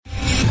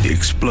The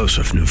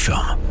explosive new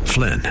film,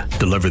 Flynn,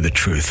 deliver the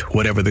truth,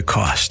 whatever the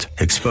cost,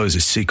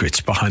 exposes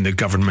secrets behind the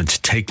government's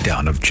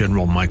takedown of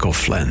General Michael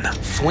Flynn.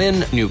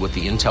 Flynn knew what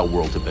the intel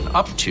world had been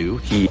up to.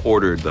 He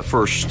ordered the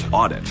first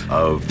audit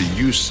of the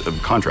use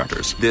of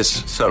contractors.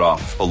 This set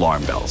off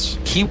alarm bells.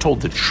 He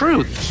told the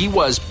truth. He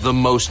was the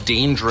most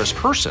dangerous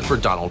person for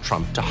Donald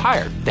Trump to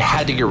hire. They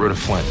had to get rid of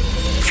Flynn.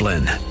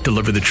 Flynn,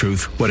 deliver the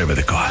truth, whatever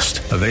the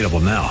cost. Available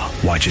now.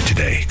 Watch it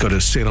today. Go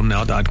to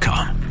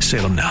salemnow.com.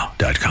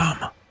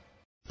 salemnow.com.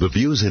 The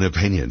views and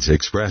opinions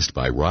expressed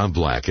by Rob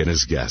Black and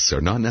his guests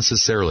are not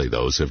necessarily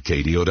those of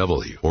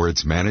KDOW or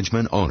its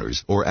management,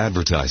 owners, or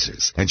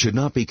advertisers, and should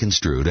not be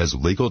construed as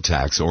legal,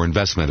 tax, or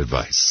investment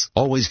advice.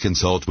 Always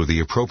consult with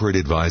the appropriate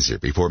advisor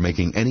before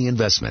making any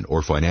investment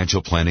or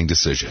financial planning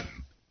decision.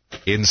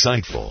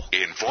 Insightful,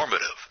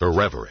 informative,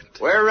 irreverent.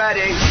 We're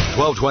ready.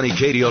 1220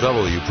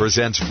 KDOW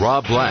presents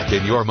Rob Black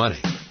and Your Money,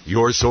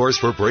 your source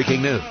for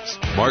breaking news,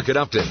 market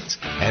updates,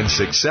 and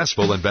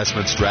successful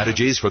investment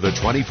strategies for the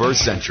 21st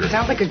century.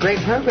 Sounds like a great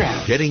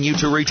program. Getting you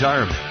to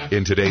retirement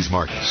in today's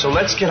market. So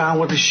let's get on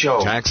with the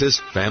show.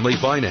 Taxes, family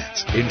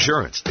finance,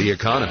 insurance, the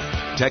economy,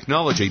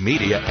 technology,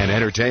 media, and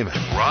entertainment.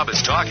 Rob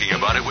is talking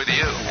about it with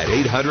you at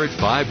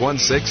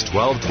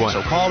 800-516-1220.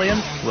 So call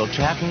in, we'll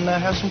chat and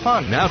have some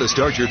fun. Now to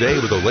start your day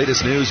with the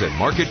latest news and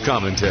market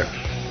commentary.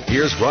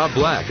 Here's Rob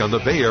Black on the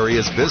Bay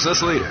Area's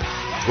business leader,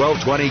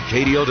 1220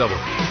 KDOW.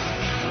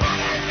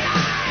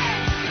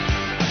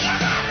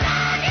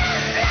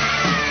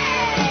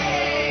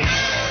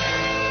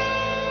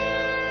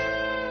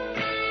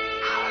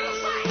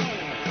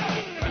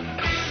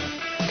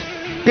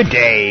 Good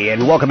day,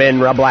 and welcome in,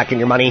 Rob Black and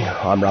Your Money.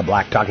 I'm Rob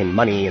Black, talking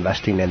money,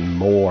 investing, and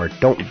more.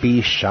 Don't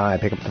be shy.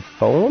 Pick up the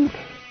phone.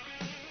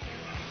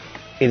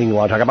 Anything you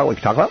want to talk about, we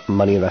can talk about.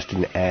 Money,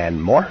 investing,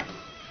 and more. A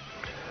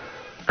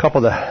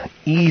couple of the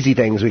easy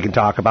things we can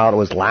talk about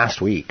was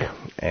last week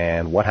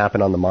and what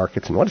happened on the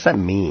markets and what does that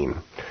mean.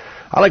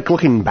 I like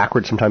looking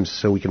backwards sometimes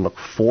so we can look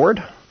forward.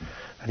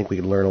 I think we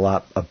can learn a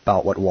lot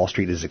about what Wall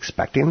Street is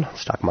expecting. The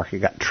stock market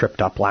got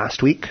tripped up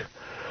last week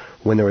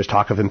when there was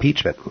talk of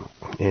impeachment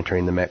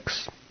entering the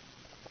mix.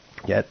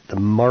 Yet the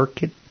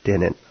market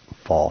didn't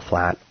fall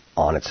flat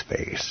on its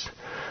face.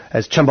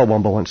 As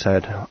Chumbawamba once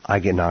said, I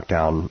get knocked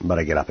down, but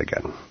I get up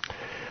again.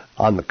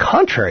 On the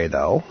contrary,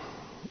 though,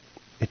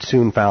 it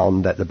soon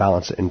found that the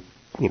balance and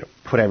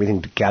put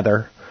everything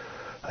together.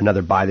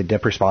 Another buy the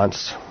dip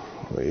response.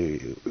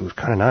 It was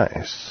kind of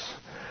nice.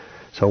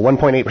 So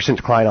 1.8%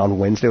 decline on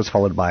Wednesday was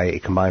followed by a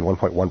combined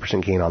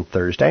 1.1% gain on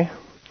Thursday.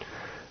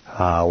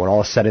 When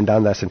all is said and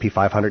done, the S&P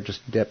 500 just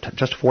dipped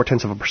just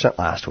 0.4%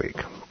 last week.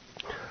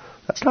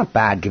 That's not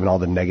bad given all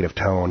the negative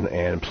tone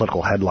and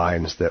political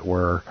headlines that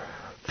were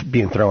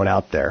being thrown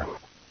out there.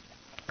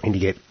 And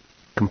you get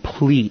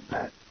complete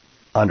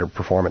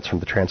underperformance from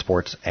the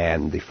transports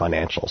and the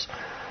financials.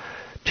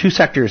 Two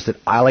sectors that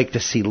I like to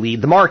see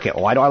lead the market.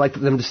 Why do I like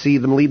them to see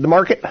them lead the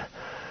market?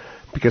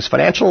 Because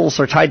financials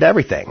are tied to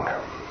everything.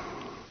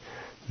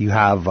 You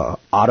have an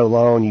auto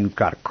loan, you've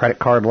got a credit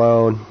card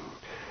loan,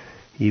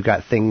 you've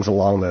got things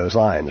along those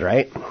lines,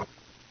 right?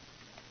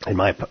 In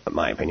my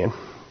opinion.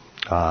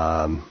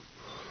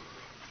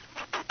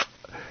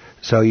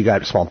 So you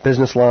got small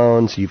business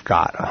loans, you've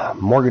got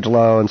mortgage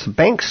loans.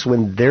 Banks,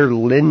 when they're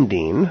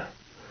lending,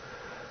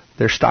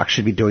 their stocks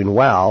should be doing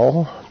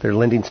well. Their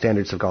lending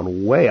standards have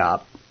gone way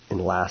up in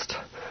the last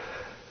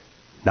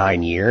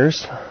 9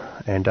 years.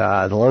 And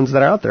the loans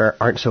that are out there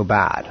aren't so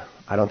bad.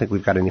 I don't think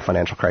we've got any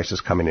financial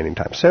crisis coming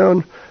anytime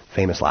soon.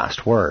 Famous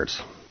last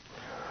words.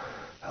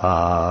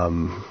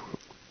 And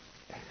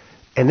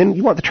then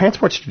you want the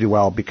transports to do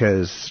well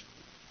because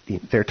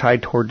they're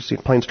tied towards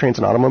planes, trains,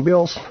 and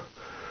automobiles.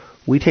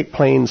 We take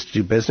planes to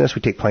do business.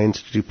 We take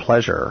planes to do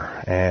pleasure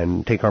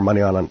and take our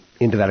money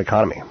into that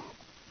economy.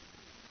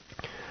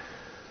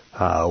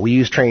 We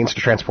use trains to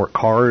transport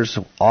cars,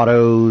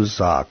 autos,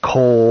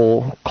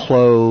 coal,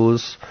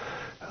 clothes,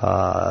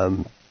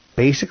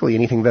 basically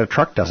anything that a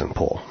truck doesn't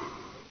pull.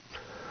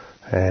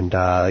 And,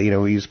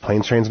 we use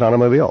planes, trains, and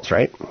automobiles,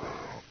 right?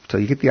 So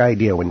you get the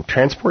idea. When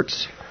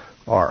transports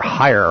are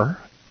higher,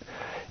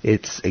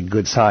 it's a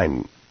good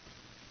sign.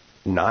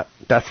 Not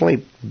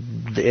definitely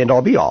the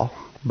end-all, be-all,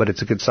 but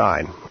it's a good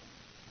sign.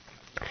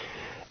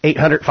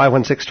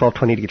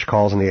 800-516-1220 to get your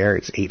calls in the air.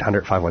 It's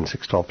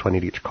 800-516-1220 to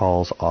get your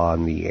calls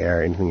on the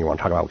air. Anything you want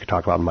to talk about, we can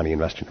talk about money,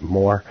 investing, and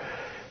more.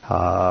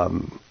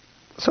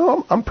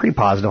 So I'm pretty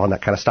positive on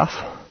that kind of stuff.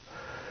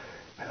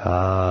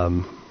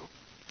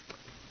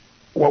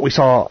 What we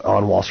saw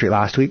on Wall Street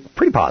last week,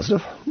 pretty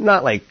positive.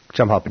 Not like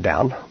jump up and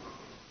down.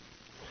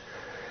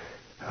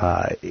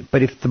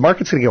 But if the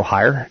market's going to go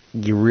higher,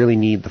 you really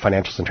need the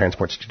financials and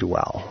transports to do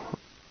well.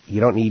 You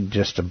don't need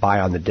just a buy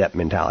on the dip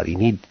mentality. You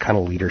need kind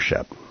of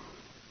leadership.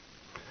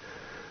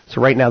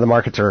 So right now the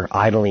markets are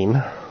idling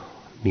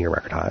near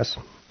record highs.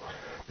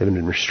 They've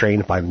been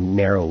restrained by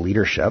narrow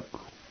leadership.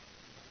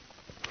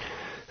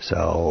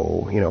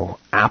 So,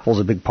 Apple's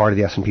a big part of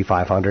the S&P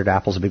 500.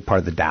 Apple's a big part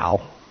of the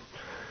Dow.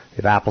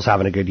 If Apple's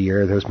having a good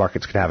year, those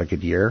markets could have a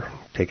good year.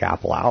 Take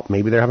Apple out.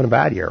 Maybe they're having a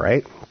bad year,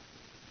 right?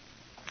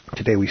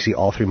 Today we see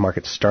all three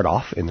markets start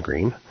off in the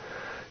green.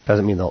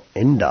 Doesn't mean they'll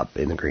end up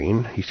in the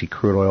green. You see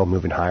crude oil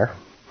moving higher.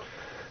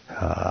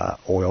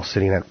 Oil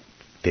sitting at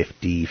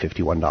 $50,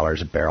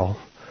 $51 a barrel.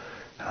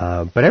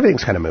 But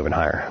everything's kind of moving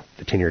higher.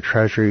 The 10-year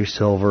Treasury,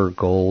 silver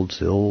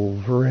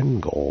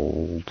and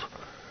gold.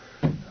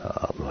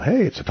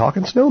 Hey, it's a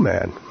talking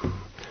snowman.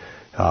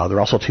 The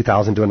Russell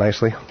 2000 doing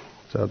nicely.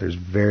 So there's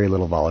very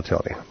little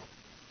volatility.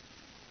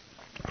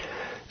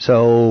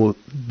 So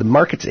the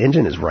market's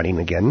engine is running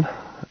again,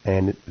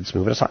 and it's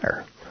moving us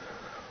higher.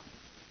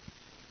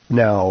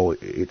 Now,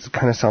 it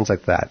kind of sounds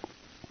like that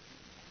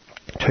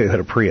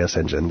Toyota Prius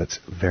engine that's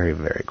very,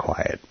 very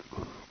quiet.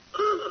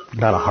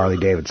 Not a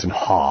Harley-Davidson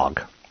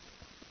hog.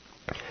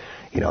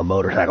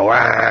 Motorcycle.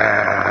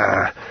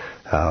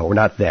 We're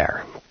not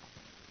there.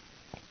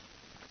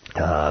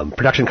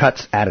 Production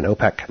cuts at an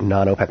OPEC,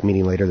 non-OPEC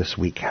meeting later this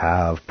week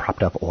have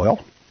propped up oil.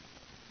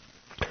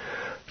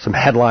 Some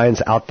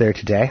headlines out there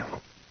today.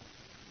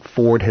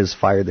 Ford has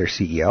fired their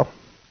CEO.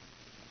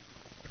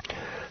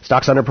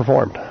 Stocks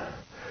underperformed.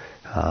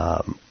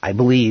 I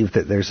believe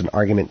that there's an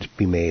argument to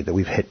be made that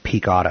we've hit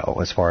peak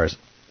auto as far as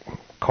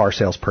car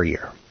sales per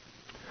year.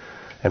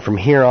 And from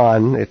here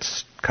on,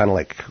 it's kind of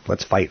like,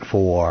 let's fight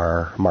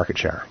for market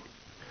share.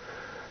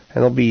 And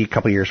there'll be a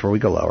couple of years where we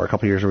go lower, a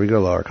couple of years where we go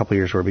lower, a couple of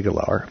years where we go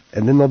lower.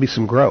 And then there'll be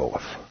some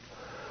growth.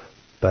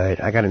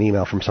 But I got an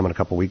email from someone a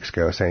couple of weeks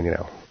ago saying,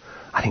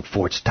 I think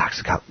Ford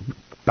stocks got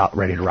about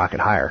ready to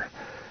rocket higher.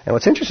 And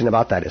what's interesting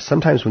about that is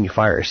sometimes when you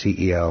fire a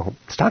CEO,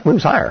 the stock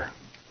moves higher.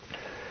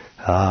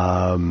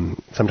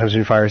 Sometimes when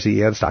you fire a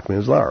CEO, the stock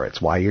moves lower.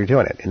 It's why you're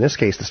doing it. In this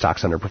case, the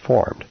stock's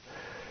underperformed.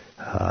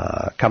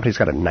 Company's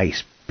got a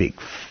nice, big,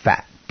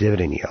 fat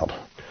dividend yield.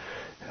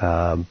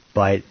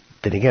 But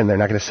then again, they're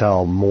not going to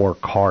sell more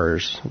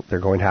cars. They're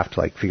going to have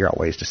to figure out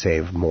ways to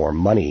save more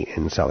money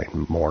in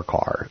selling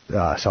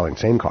selling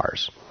same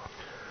cars.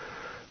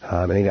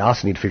 And they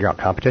also need to figure out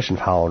competition,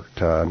 how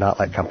to not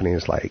let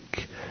companies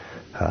like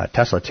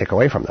Tesla take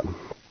away from them.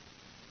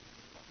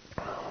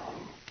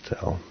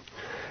 So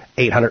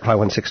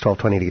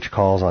 800-516-1220 to get your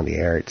calls on the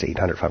air. It's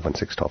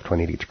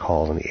 800-516-1220 to get your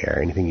calls on the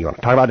air. Anything you want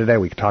to talk about today,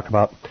 we can talk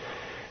about.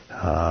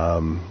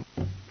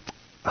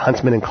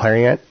 Huntsman and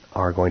Clariant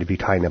are going to be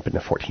tying up in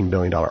a $14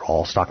 billion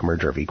all-stock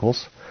merger of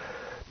equals.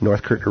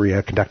 North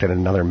Korea conducted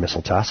another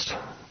missile test.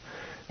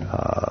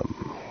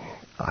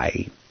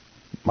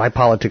 My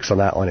politics on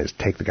that one is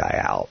take the guy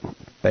out.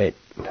 But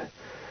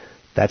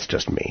that's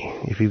just me.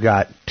 If you've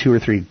got 2 or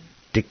 3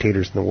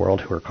 dictators in the world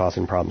who are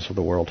causing problems for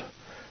the world,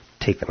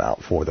 take them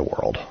out for the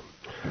world.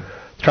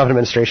 The Trump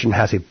administration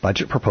has a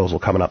budget proposal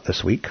coming up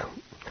this week.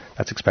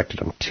 That's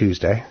expected on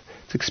Tuesday.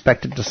 It's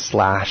expected to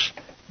slash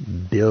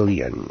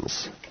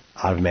billions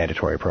out of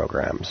mandatory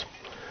programs.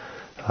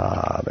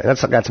 And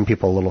that's got some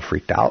people a little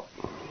freaked out,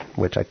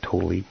 which I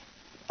totally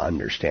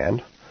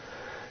understand.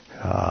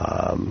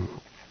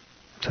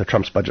 So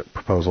Trump's budget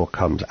proposal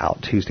comes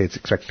out Tuesday. It's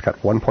expected to cut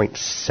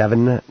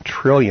 $1.7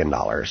 trillion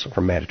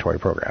from mandatory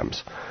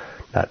programs.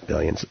 Not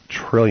billions,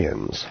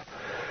 trillions.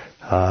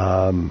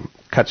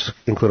 Cuts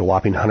include a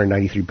whopping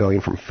 $193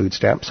 billion from food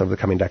stamps over the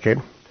coming decade,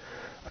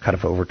 a cut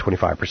of over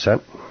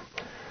 25%,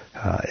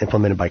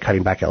 implemented by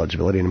cutting back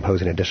eligibility and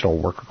imposing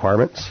additional work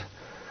requirements.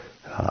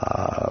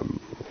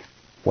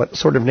 What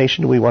sort of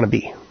nation do we want to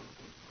be?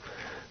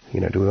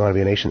 Do we want to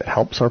be a nation that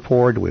helps our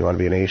poor? Do we want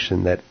to be a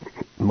nation that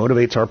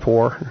motivates our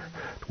poor?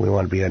 Do we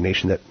want to be a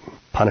nation that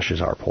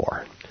punishes our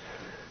poor?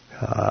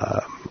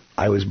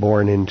 I was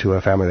born into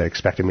a family that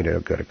expected me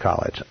to go to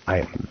college. I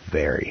am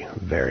very,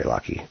 very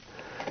lucky.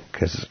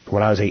 Because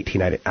when I was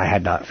 18, I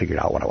had not figured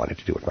out what I wanted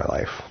to do with my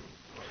life.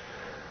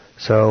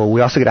 So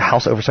we also get a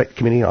House Oversight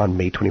Committee on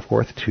May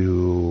 24th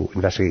to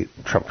investigate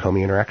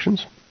Trump-Comey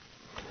interactions.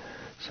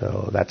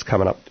 So that's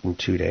coming up in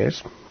 2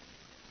 days.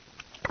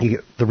 You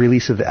get the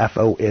release of the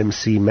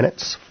FOMC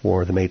minutes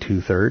for the May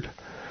 2nd,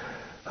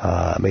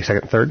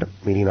 3rd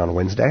meeting on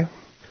Wednesday.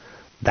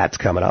 That's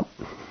coming up.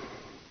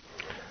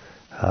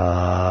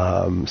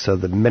 So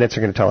the minutes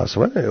are going to tell us,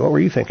 what were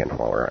you thinking?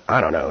 Well,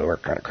 I don't know. We're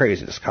kind of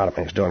crazy. This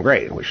economy is doing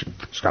great.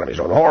 This economy is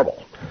doing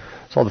horrible.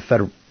 So all the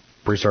Federal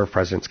Reserve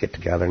presidents get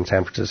together in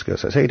San Francisco,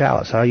 says, hey,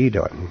 Dallas, how you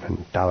doing?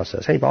 And Dallas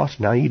says, hey,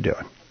 Boston, how you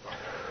doing?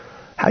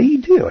 How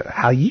you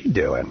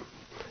doing?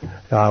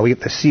 We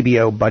get the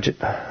CBO budget,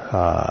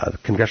 the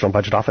Congressional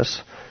Budget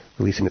Office,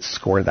 releasing its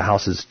score to the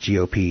House's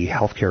GOP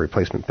healthcare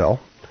replacement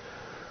bill,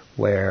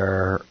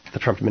 where the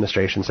Trump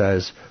administration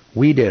says,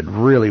 we did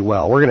really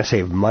well. We're going to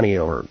save money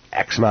over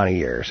X amount of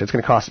years. It's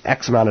going to cost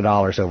X amount of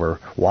dollars over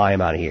Y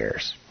amount of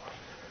years.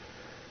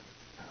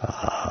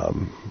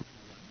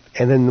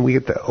 And then we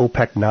get the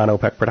OPEC,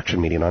 non-OPEC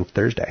production meeting on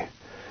Thursday.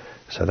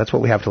 So that's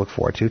what we have to look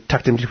forward to.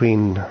 Tucked in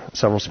between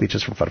several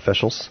speeches from Fed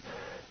officials,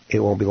 it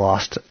won't be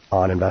lost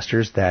on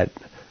investors that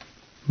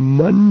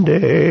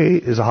Monday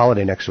is a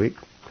holiday next week.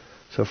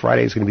 So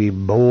Friday is going to be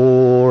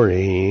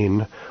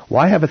boring.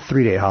 Why have a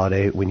 3-day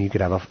holiday when you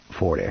could have a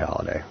 4-day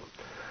holiday?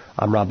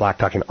 I'm Rob Black,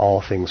 talking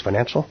all things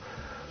financial,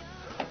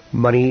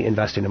 money,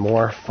 investing, and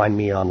more. Find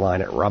me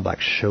online at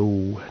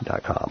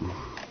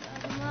robblackshow.com.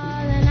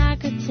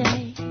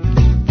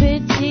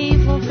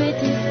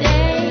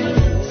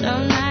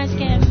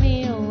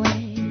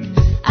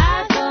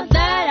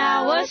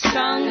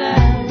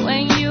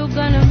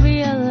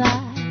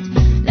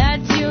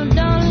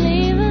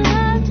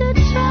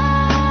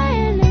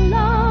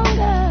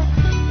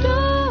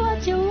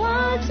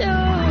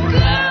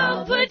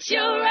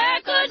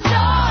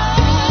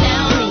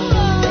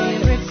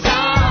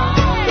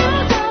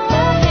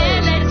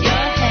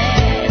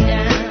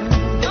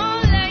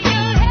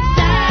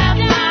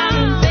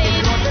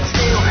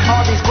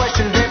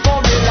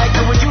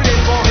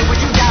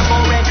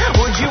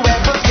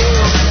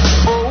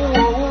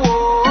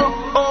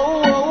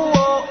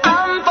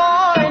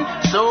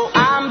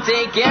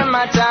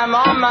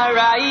 time on my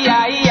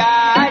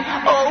ride.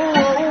 Oh,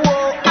 oh,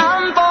 oh,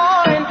 I'm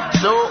falling,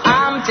 so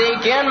I'm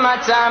taking my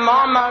time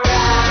on my ride.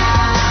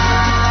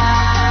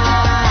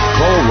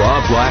 Call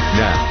Rob Black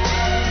now.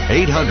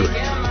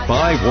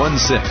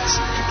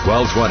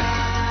 800-516-1220.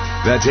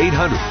 That's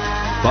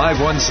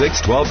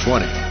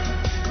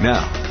 800-516-1220.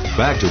 Now,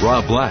 back to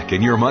Rob Black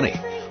and Your Money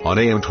on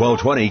AM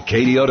 1220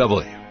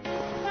 KDOW.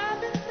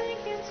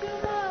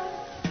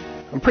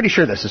 I'm pretty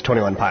sure this is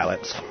 21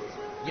 Pilots.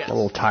 Yes. I'm a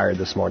little tired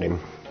this morning.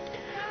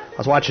 I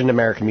was watching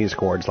American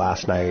Music Awards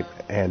last night,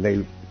 and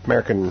the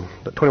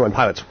 21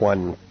 Pilots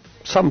won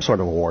some sort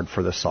of award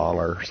for this song,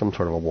 or some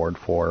sort of award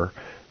for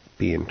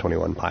being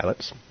 21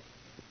 Pilots.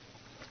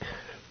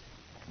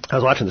 I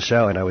was watching the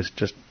show, and I was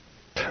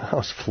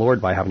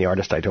floored by how many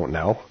artists I don't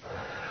know.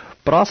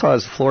 But also I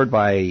was floored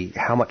by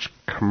how much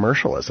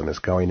commercialism is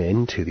going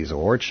into these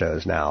award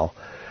shows now.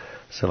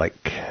 So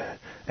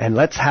and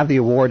let's have the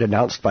award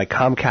announced by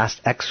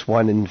Comcast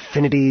X1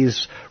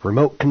 Infinity's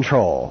remote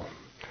control.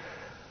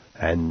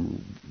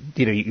 And,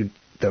 the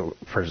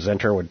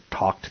presenter would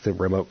talk to the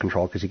remote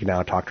control, because you can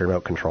now talk to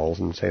remote controls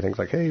and say things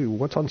like, hey,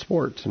 what's on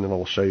sports? And then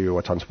it'll show you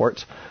what's on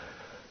sports.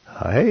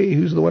 Hey,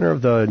 who's the winner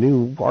of the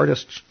new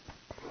artist?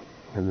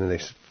 And then they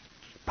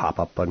pop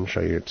up and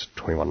show you it's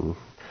 21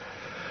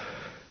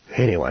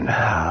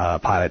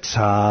 Pilots.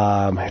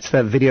 It's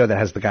that video that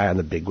has the guy on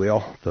the big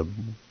wheel, the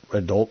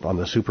adult on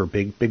the super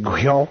big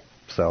wheel.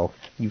 So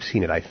you've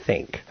seen it, I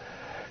think.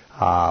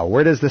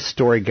 Where does this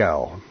story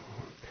go?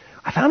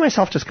 I found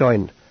myself just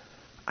going,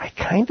 I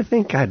kind of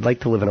think I'd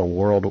like to live in a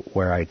world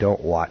where I don't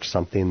watch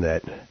something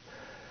that... Do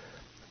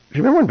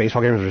you remember when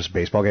baseball games were just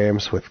baseball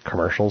games with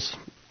commercials?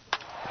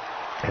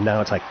 And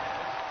now it's like,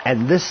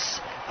 and this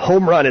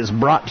home run is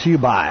brought to you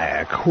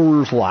by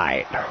Coors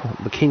Light,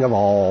 the king of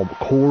all,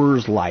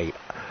 Coors Light,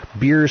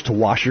 beers to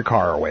wash your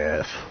car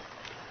with.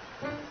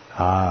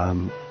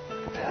 I'm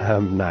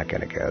not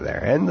going to go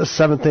there. And the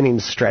 7th inning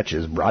stretch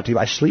is brought to you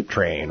by Sleep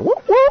Train.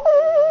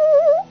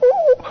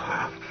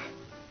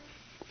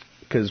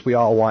 Because we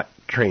all want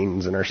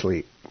trains in our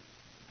sleep.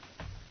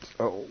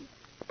 So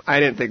I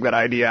didn't think that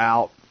idea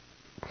out.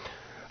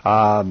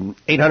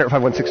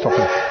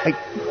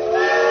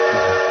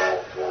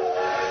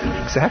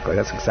 800-516-1220. Exactly.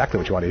 That's exactly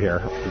what you want to hear.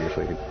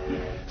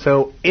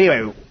 So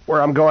anyway, where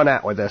I'm going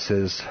at with this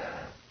is,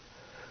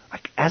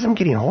 as I'm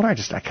getting older, I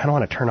kind of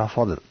want to turn off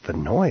all the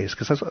noise,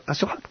 because I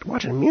was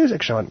watching a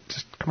music show and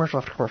just commercial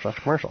after commercial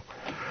after commercial.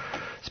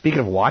 Speaking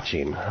of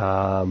watching,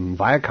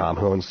 Viacom,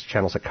 who owns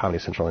channels like Comedy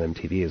Central and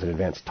MTV, is in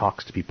advanced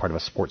talks to be part of a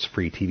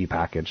sports-free TV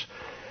package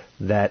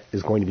that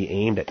is going to be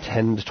aimed at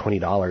 $10 to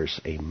 $20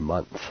 a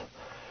month.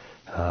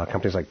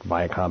 Companies like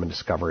Viacom and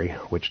Discovery,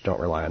 which don't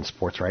rely on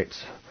sports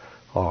rights,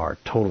 are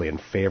totally in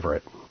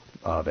favor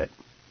of it.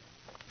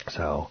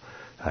 So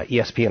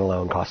ESPN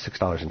alone costs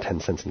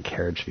 $6.10 in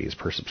carriage fees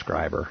per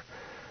subscriber.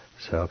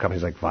 So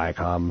companies like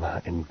Viacom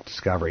and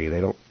Discovery,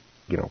 they don't,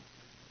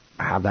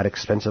 have that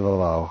expensive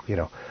of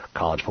a,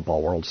 college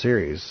football World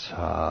Series.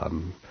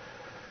 And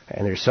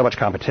there's so much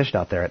competition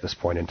out there at this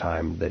point in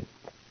time that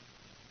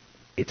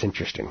it's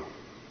interesting.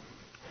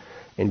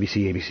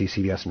 NBC, ABC,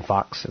 CBS, and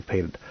Fox have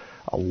paid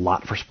a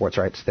lot for sports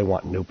rights. They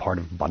want no part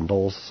of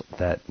bundles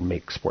that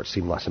make sports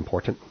seem less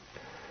important.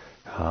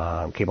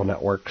 Cable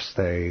networks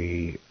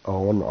they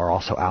own are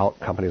also out.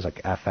 Companies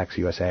like FX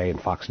USA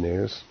and Fox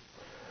News.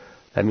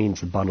 That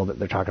means the bundle that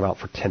they're talking about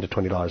for $10 to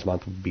 $20 a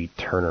month would be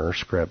Turner,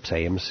 Scripps,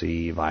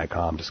 AMC,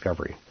 Viacom,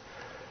 Discovery.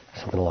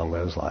 Something along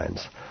those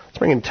lines. Let's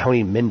bring in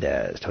Tony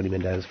Mendez. Tony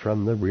Mendez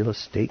from the Real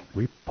Estate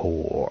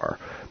Report.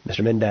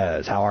 Mr.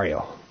 Mendez, how are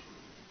you?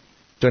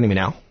 Joining me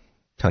now,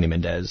 Tony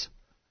Mendez,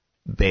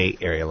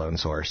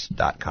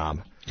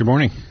 BayAreaLoanSource.com. Good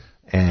morning.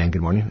 And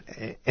good morning.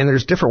 And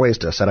there's different ways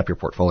to set up your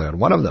portfolio. And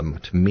one of them,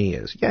 to me,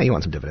 is, you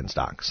want some dividend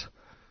stocks.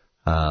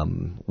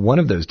 One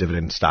of those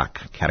dividend stock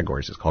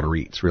categories is called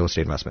REITs, Real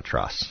Estate Investment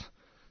Trusts.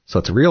 So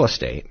it's a real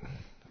estate,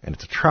 and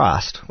it's a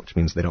trust, which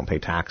means they don't pay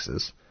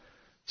taxes.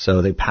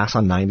 So they pass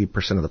on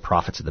 90% of the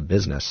profits of the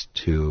business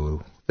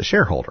to the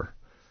shareholder.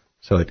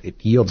 So it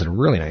yields a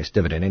really nice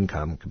dividend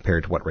income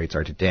compared to what rates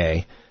are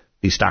today.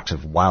 These stocks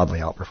have wildly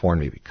outperformed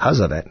me because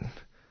of it.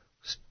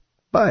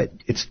 But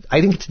I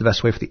think it's the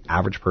best way for the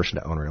average person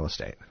to own real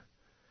estate.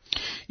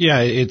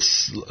 Yeah,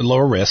 it's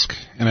lower risk,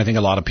 and I think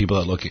a lot of people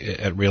that look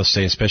at real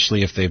estate,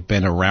 especially if they've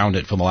been around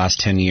it for the last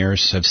 10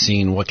 years, have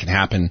seen what can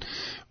happen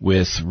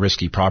with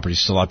risky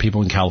properties. So a lot of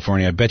people in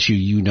California, I bet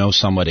you know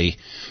somebody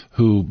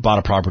who bought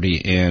a property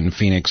in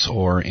Phoenix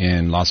or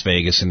in Las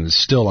Vegas and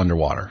is still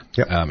underwater,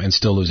 yep. And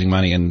still losing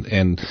money,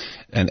 and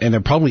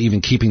they're probably even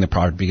keeping the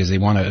property because they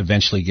want to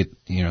eventually get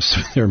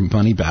their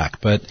money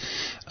back. But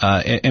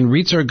and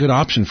REITs are a good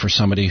option for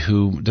somebody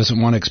who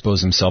doesn't want to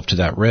expose himself to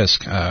that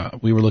risk.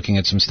 We were looking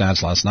at some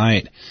stats last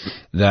night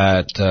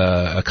that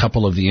a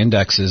couple of the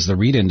indexes, the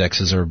REIT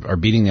indexes, are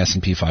beating the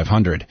S&P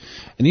 500.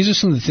 And these are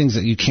some of the things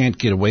that you can't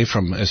get away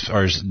from. as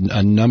far as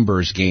a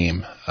numbers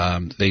game.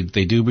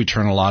 They do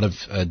return a lot of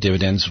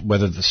dividends,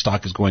 whether the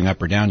stock is going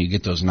up or down. You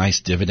get those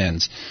nice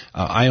dividends.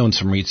 I own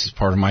some REITs as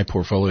part of my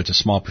portfolio. It's a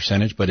small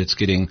percentage, but it's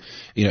getting,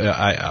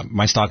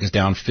 my stock is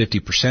down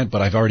 50%,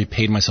 but I've already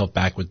paid myself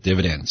back with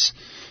dividends.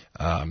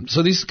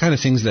 So these are kind of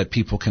things that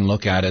people can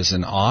look at as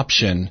an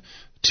option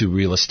to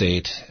real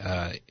estate,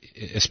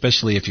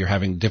 especially if you're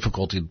having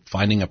difficulty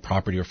finding a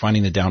property or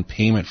finding the down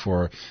payment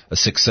for a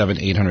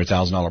 $600,000,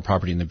 $800,000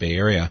 property in the Bay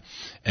Area,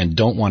 and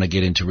don't want to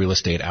get into real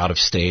estate out of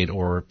state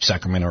or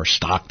Sacramento or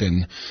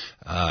Stockton,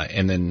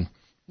 and then.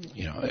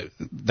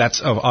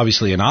 That's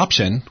obviously an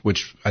option,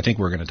 which I think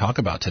we're going to talk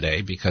about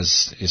today,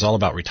 because it's all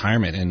about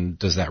retirement. And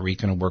does that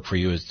REIT going to work for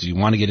you? Do you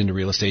want to get into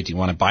real estate? Do you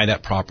want to buy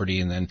that property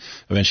and then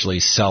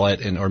eventually sell it,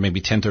 or maybe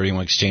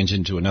 1031 exchange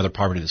into another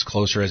property that's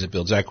closer as it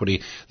builds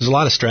equity? There's a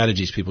lot of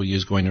strategies people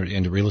use going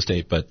into real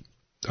estate,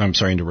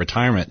 into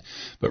retirement.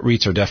 But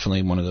REITs are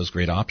definitely one of those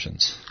great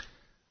options.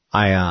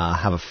 I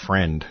have a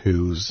friend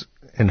who's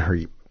in her,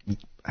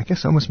 I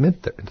guess, almost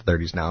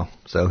mid-30s now,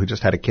 so who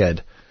just had a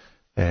kid.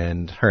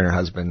 And her and her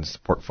husband's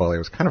portfolio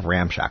was kind of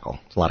ramshackle.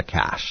 It's a lot of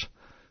cash.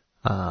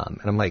 And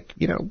I'm like,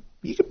 you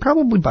could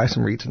probably buy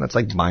some REITs, and that's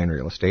like buying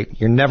real estate.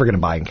 You're never going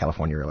to buy in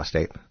California real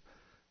estate.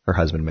 Her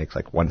husband makes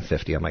like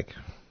 $150. I'm like,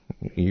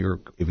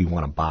 if you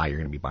want to buy, you're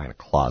going to be buying a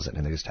closet.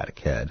 And they just had a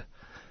kid.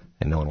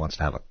 And no one wants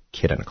to have a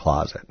kid in a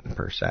closet,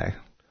 per se.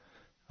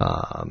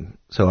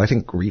 So I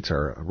think REITs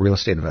are real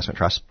estate investment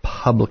trusts,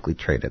 publicly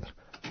traded,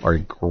 are a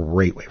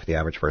great way for the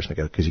average person to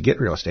go, because you get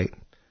real estate.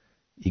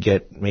 You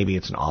get, maybe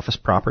it's an office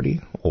property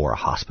or a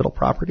hospital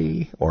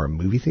property or a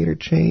movie theater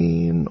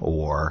chain,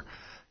 or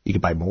you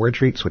could buy mortgage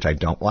REITs, which I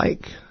don't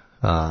like.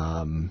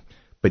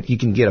 But you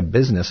can get a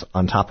business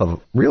on top of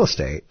real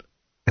estate,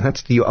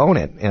 and you own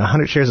it. And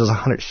 100 shares is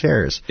 100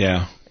 shares.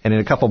 Yeah. And in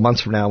a couple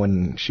months from now,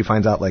 when she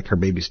finds out like her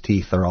baby's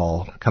teeth are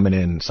all coming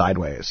in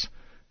sideways,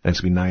 and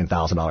it's going to be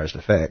 $9,000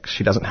 to fix,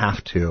 she doesn't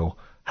have to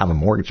have a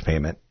mortgage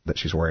payment that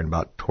she's worrying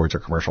about towards her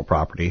commercial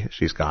property.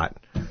 She's got,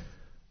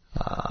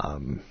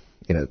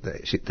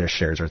 their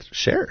shares are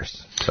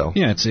shares. So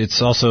yeah,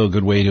 it's also a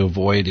good way to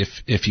avoid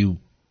if you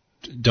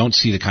don't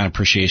see the kind of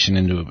appreciation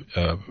into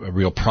a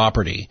real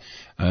property,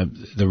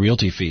 the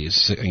realty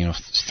fees.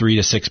 3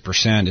 to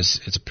 6%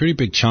 it's a pretty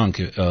big chunk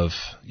of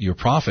your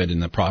profit in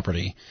the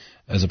property,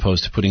 as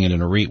opposed to putting it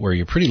in a REIT where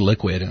you're pretty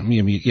liquid. I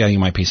mean, yeah, you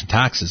might pay some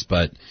taxes,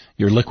 but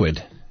you're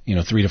liquid.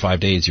 3 to 5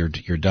 days,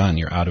 you're done.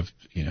 You're out of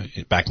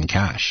back in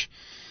cash.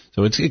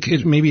 So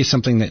it maybe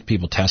something that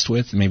people test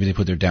with. Maybe they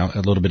put a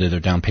little bit of their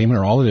down payment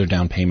or all of their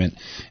down payment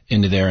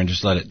into there and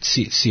just let it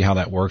see how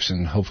that works,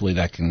 and hopefully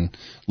that can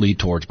lead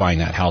towards buying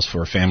that house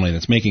for a family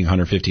that's making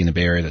 $150 in the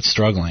Bay Area that's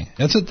struggling.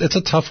 That's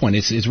a tough one.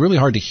 It's really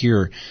hard to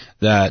hear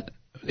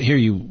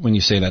you when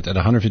you say that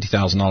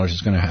 $150,000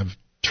 is going to have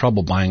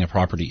trouble buying a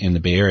property in the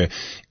Bay Area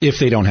if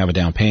they don't have a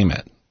down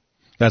payment.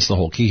 That's the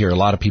whole key here. A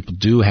lot of people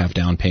do have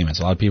down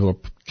payments. A lot of people are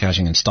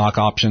cashing in stock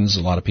options.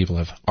 A lot of people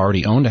have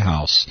already owned a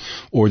house,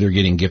 or they're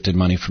getting gifted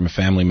money from a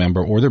family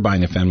member, or they're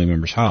buying a family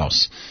member's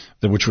house,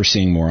 which we're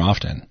seeing more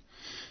often.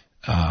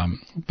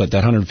 But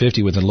that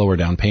 $150 with a lower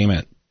down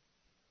payment,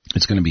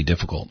 it's going to be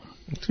difficult.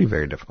 It's going to be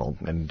very difficult.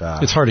 And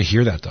it's hard to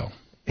hear that, though.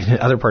 In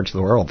other parts of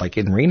the world, like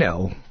in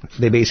Reno,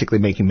 they basically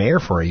make you mayor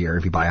for a year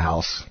if you buy a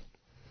house.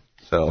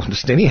 So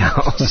just any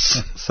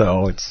house.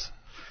 So it's...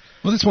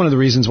 Well, that's one of the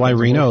reasons why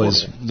Reno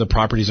the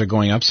properties are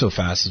going up so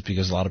fast, is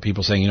because a lot of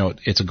people saying,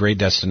 it's a great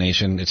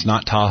destination. It's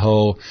not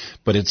Tahoe,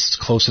 but it's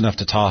close enough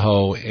to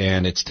Tahoe,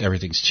 and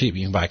everything's cheap.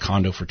 You can buy a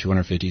condo for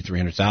 $250,000,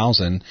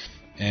 $300,000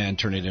 and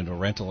turn it into a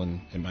rental,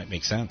 and it might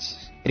make sense.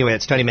 Anyway,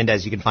 it's Tony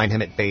Mendez. You can find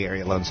him at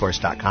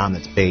BayAreaLoanSource.com.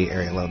 That's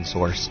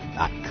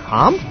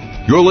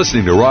BayAreaLoanSource.com. You're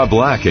listening to Rob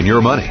Black and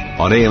Your Money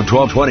on AM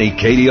 1220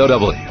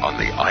 KDOW on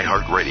the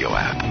iHeartRadio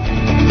app.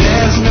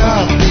 There's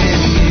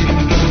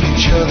nothing but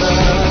each other.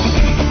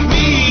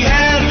 We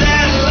had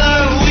that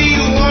love we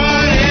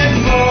wanted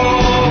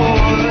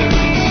more,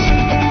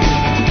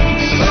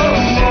 so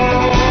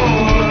more.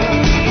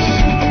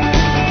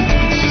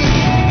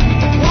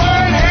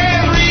 One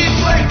hand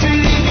reflected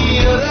in the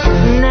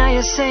other. Now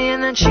you're saying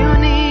that you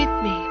need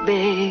me,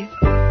 babe.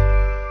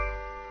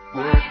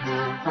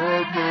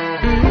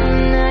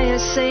 Now you're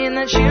saying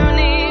that you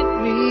need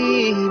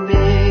me,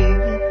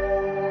 babe.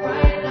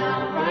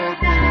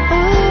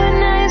 Oh,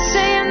 now you're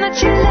saying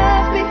that you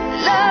love me, babe.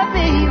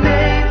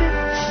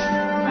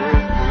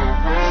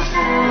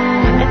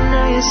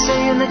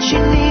 Saying that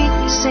you need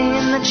me,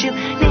 saying that you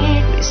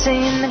need me,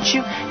 saying that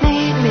you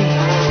need me.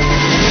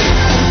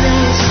 Now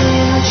you're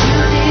saying that you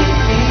need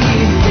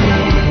me,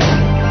 babe.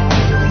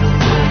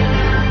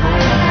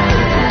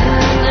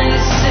 Now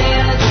you're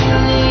saying that you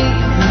need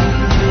me,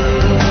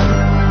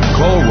 babe.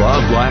 Call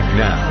Rob Black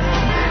now.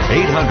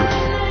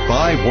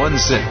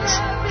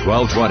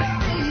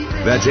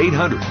 800-516-1220. That's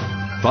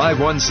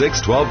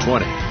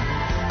 800-516-1220.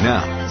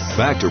 Now,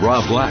 back to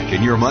Rob Black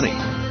and Your Money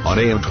on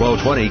AM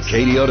 1220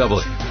 KDOW.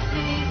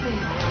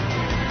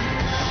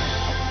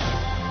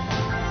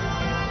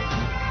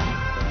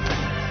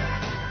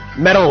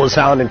 Metal was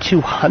found in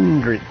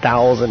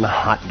 200,000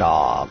 hot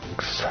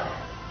dogs.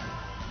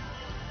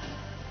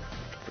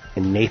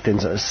 And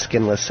Nathan's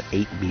skinless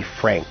 8 beef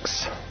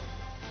franks.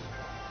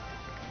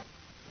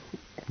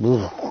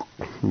 Ugh,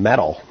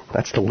 metal.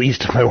 That's the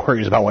least of my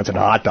worries about what's in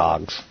hot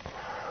dogs.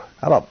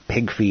 How about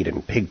pig feet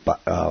and pig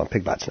butt's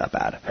not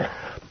bad.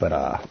 But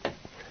how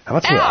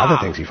about some of the other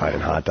things you find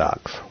in hot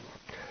dogs?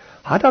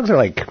 Hot dogs are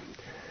like,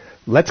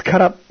 let's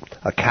cut up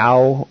a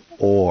cow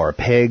or a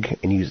pig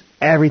and use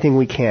everything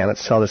we can.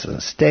 Let's sell this as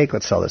a steak.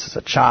 Let's sell this as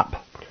a chop.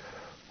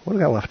 What do we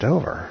got left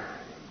over?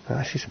 Oh,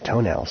 I see some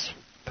toenails.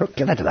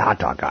 Give that to the hot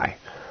dog guy.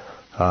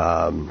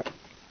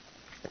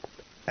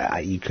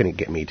 You couldn't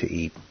get me to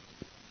eat.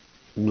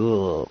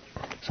 Ugh.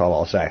 That's all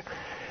I'll say.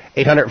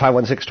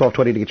 800-516-1220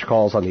 to get your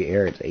calls on the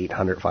air. It's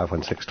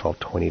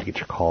 800-516-1220 to get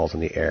your calls on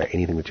the air.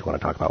 Anything that you want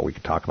to talk about, we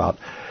can talk about.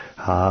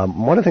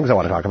 One of the things I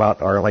want to talk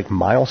about are like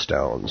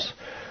milestones.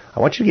 I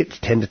want you to get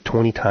 10 to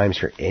 20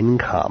 times your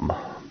income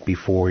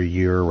before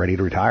you're ready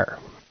to retire.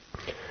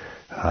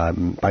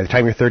 By the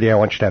time you're 30, I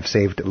want you to have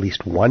saved at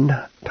least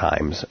 1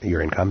 times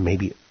your income,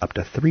 maybe up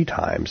to 3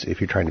 times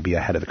if you're trying to be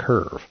ahead of the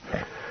curve.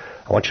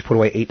 I want you to put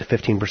away 8 to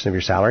 15% of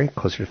your salary,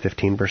 closer to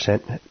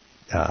 15%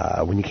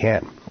 when you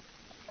can.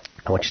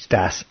 I want you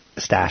to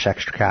stash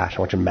extra cash. I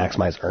want you to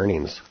maximize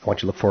earnings. I want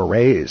you to look for a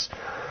raise.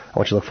 I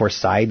want you to look for a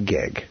side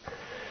gig.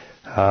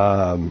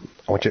 I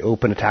want you to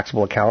open a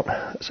taxable account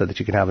so that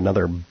you can have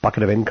another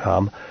bucket of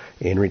income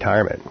in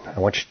retirement. I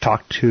want you to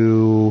talk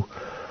to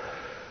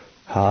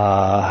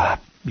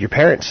your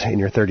parents in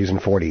your 30s and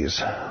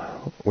 40s.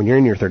 When you're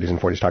in your 30s and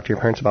 40s, talk to your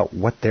parents about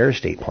what their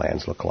estate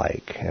plans look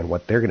like and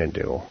what they're going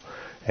to do.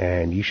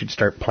 And you should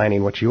start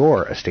planning what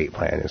your estate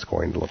plan is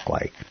going to look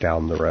like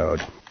down the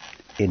road,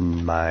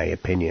 in my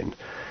opinion.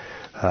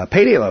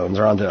 Payday loans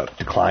are on the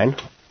decline.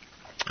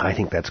 I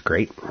think that's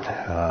great.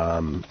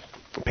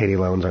 Payday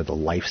loans are the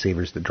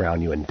lifesavers that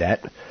drown you in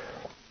debt.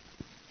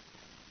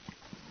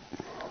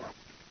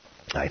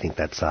 I think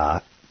that's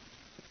kind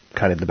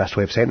of the best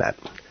way of saying that.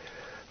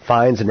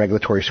 Fines and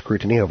regulatory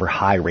scrutiny over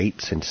high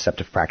rates and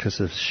deceptive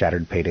practices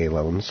shattered payday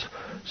loans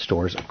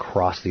stores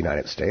across the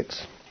United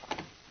States.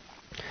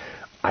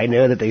 I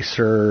know that they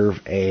serve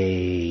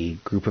a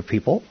group of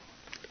people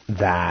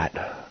that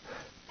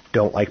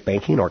don't like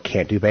banking or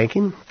can't do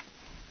banking.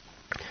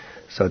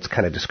 So it's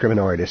kind of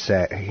discriminatory to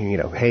say,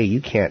 hey,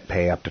 you can't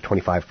pay up to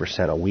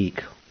 25% a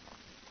week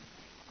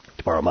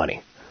to borrow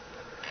money.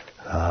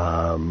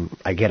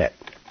 I get it.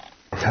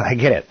 But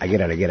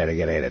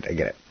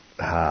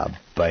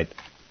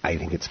I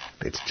think it's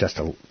just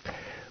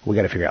we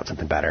got to figure out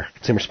something better.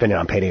 Consumer spending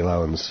on payday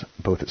loans,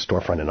 both at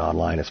storefront and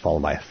online, has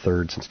fallen by a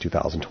third since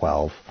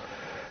 2012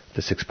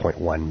 to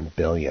 $6.1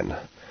 billion.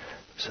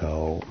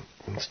 So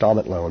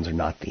installment loans are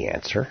not the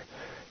answer.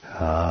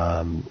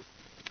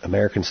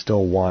 Americans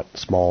still want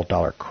small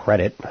dollar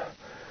credit,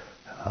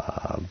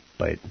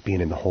 but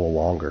being in the hole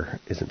longer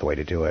isn't the way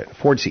to do it.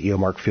 Ford CEO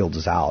Mark Fields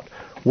is out.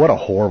 What a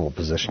horrible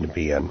position to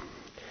be in.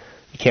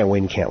 You can't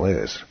win, you can't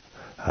lose.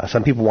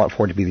 Some people want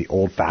Ford to be the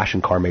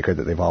old-fashioned car maker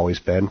that they've always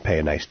been, pay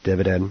a nice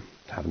dividend,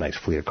 have a nice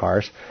fleet of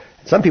cars.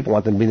 And some people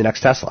want them to be the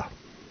next Tesla.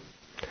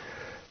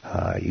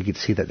 You can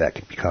see that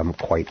could become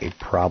quite a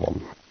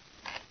problem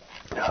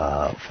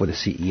for the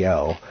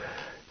CEO.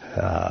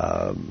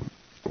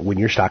 When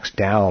your stock's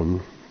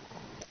down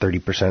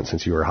 30%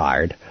 since you were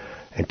hired,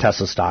 and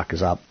Tesla stock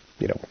is up,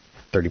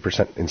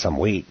 30% in some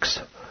weeks,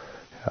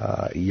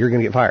 you're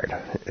going to get fired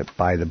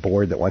by the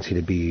board that wants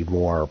you to be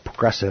more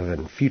progressive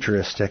and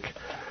futuristic.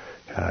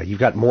 You've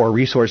got more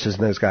resources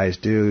than those guys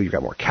do. You've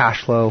got more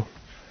cash flow.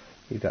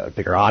 You've got a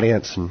bigger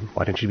audience, and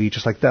why don't you be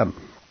just like them?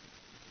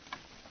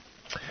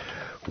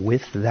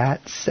 With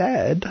that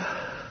said,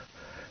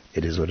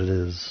 it is what it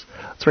is.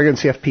 Let's bring in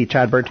CFP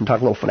Chad Burton, talk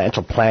a little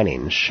financial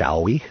planning,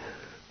 shall we?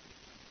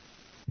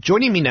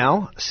 Joining me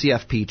now,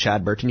 CFP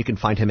Chad Burton. You can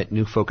find him at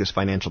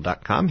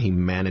newfocusfinancial.com. He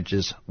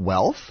manages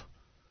wealth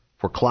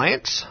for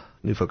clients,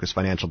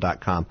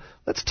 newfocusfinancial.com.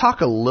 Let's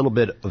talk a little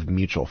bit of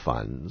mutual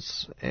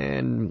funds.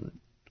 And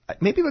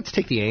maybe let's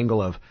take the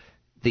angle of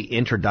the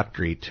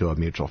introductory to a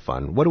mutual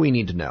fund. What do we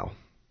need to know?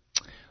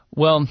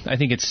 Well, I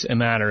think it's a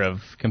matter of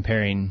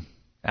comparing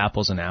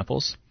apples and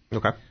apples.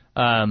 Okay.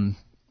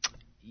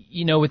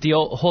 With the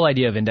whole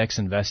idea of index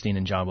investing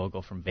and John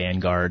Bogle from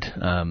Vanguard,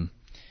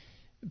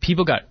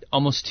 people got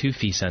almost too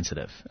fee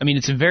sensitive. I mean,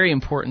 it's very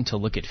important to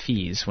look at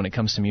fees when it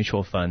comes to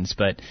mutual funds,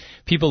 but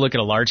people look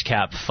at a large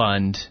cap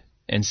fund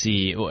and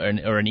see, or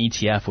an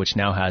ETF, which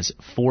now has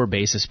 4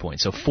 basis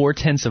points. So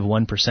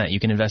 0.4%. You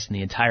can invest in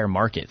the entire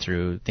market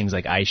through things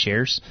like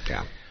iShares.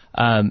 Yeah.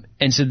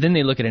 And so then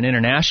they look at an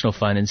international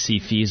fund and see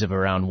fees of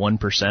around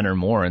 1% or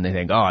more, and they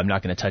think, I'm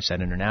not going to touch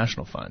that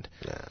international fund.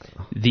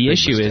 The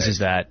issue is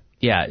that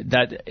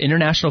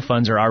international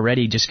funds are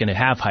already just going to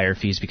have higher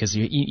fees because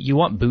you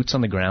want boots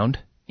on the ground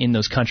in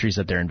those countries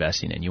that they're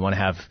investing in. You want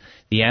to have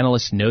the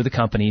analysts know the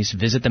companies,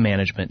 visit the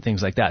management,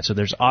 things like that. So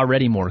there's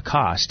already more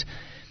cost.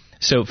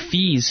 So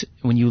fees,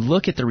 when you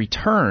look at the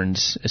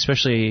returns,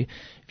 especially if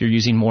you're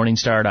using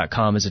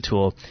Morningstar.com as a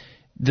tool,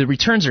 the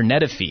returns are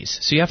net of fees.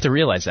 So you have to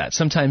realize that.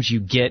 Sometimes you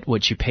get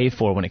what you pay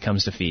for when it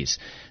comes to fees.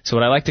 So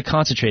what I like to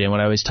concentrate on,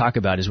 what I always talk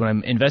about, is when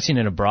I'm investing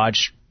in a broad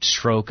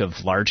stroke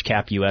of large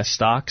cap U.S.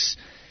 stocks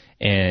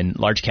and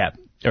large cap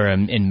or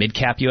in mid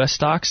cap U.S.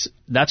 stocks,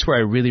 that's where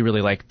I really,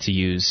 really like to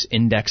use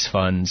index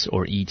funds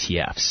or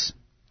ETFs.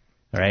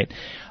 All right.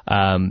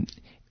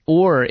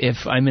 Or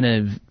if I'm in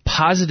a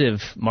positive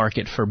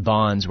market for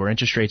bonds where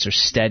interest rates are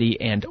steady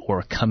and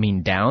or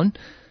coming down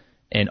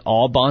and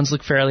all bonds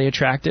look fairly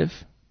attractive,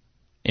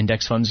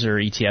 index funds or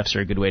ETFs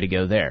are a good way to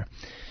go there.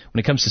 When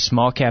it comes to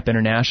small cap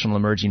international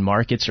emerging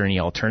markets or any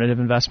alternative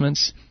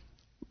investments,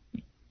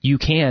 you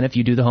can, if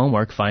you do the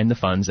homework, find the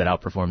funds that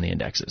outperform the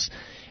indexes.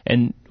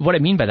 And what I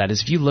mean by that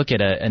is if you look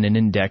at an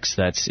index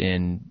that's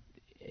in,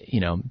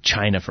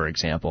 China, for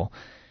example,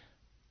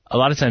 a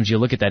lot of times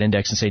you'll look at that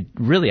index and say,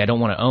 really, I don't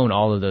want to own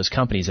all of those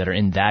companies that are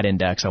in that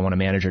index. I want a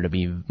manager to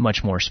be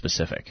much more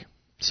specific.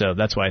 So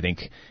that's why I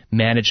think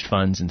managed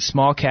funds in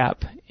small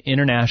cap,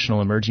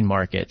 international, emerging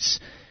markets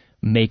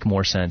make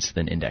more sense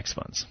than index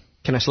funds.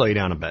 Can I slow you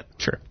down a bit?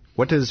 Sure.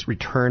 What does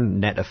return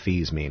net of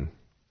fees mean?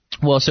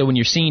 Well, so when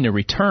you're seeing a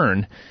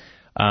return,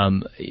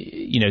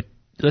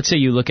 let's say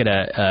you look at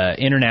a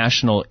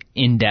international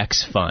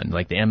index fund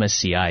like the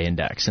MSCI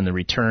index, and the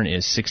return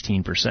is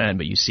 16%,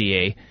 but you see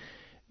a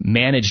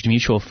managed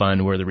mutual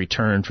fund where the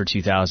return for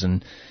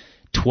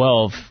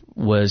 2012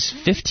 was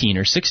 15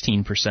 or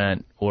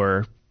 16%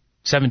 or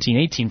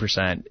 17,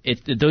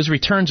 18%. Those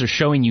returns are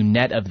showing you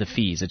net of the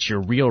fees. It's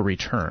your real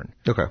return.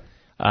 Okay.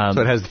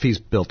 So it has the fees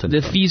built into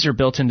it. The fees are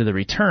built into the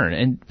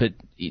return, but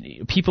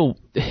people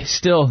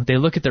still, they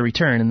look at the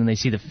return and then they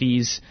see the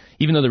fees.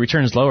 Even though the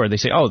return is lower, they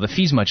say, oh, the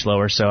fee's much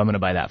lower, so I'm going to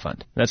buy that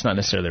fund. That's not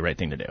necessarily the right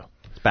thing to do.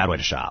 It's a bad way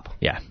to shop.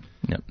 Yeah.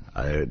 Yep.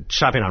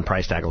 Shopping on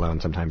price tag alone,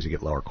 sometimes you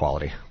get lower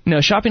quality.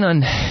 No, shopping on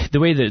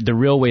the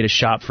real way to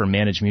shop for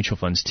managed mutual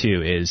funds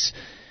too is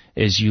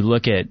you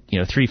look at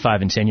 3,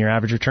 5, and 10-year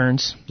average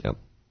returns. Yep.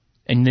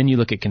 And then you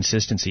look at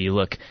consistency. You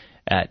look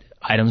at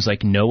items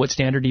like know what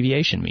standard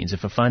deviation means.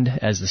 If a fund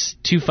has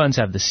two funds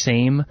have the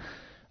same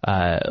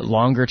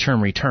longer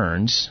term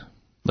returns,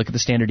 look at the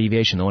standard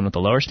deviation. The one with the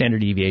lower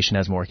standard deviation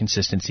has more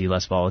consistency,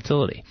 less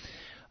volatility.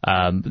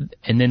 And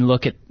then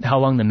look at how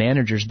long the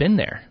manager's been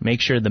there.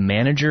 Make sure the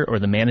manager or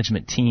the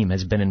management team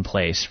has been in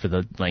place for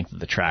the length of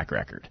the track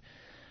record.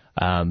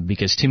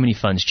 Because too many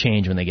funds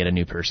change when they get a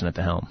new person at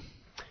the helm.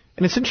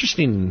 And it's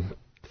interesting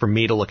for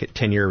me to look at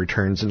 10-year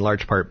returns in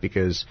large part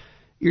because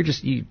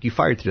you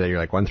fired through that. You're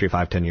like 1, 3,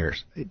 5, 10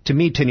 years. To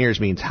me, 10 years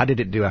means how did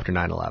it do after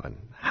 9/11?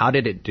 How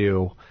did it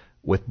do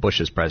with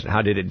Bush's president?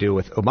 How did it do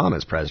with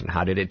Obama's president?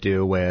 How did it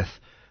do with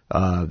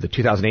the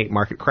 2008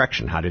 market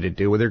correction? How did it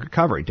do with the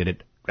recovery? Did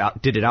it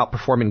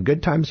outperform in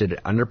good times? Did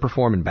it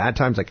underperform in bad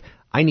times? Like,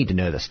 I need to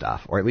know this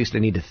stuff, or at least I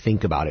need to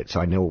think about it so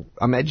I know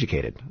I'm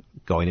educated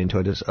going into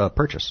a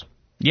purchase.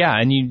 Yeah,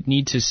 and you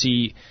need to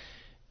see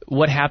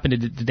what happened.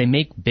 Did they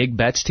make big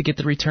bets to get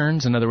the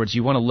returns? In other words,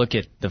 you want to look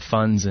at the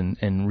funds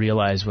and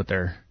realize what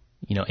their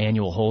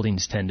annual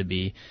holdings tend to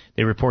be.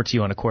 They report to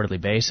you on a quarterly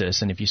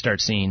basis, and if you start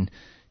seeing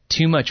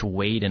too much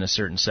weight in a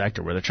certain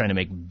sector where they're trying to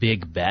make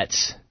big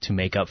bets to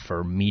make up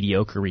for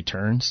mediocre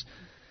returns,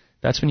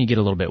 that's when you get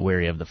a little bit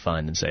wary of the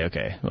fund and say,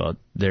 okay, well,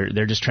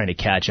 they're just trying to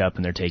catch up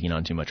and they're taking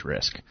on too much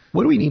risk.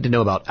 What do we need to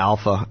know about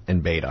alpha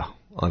and beta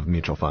of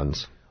mutual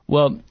funds?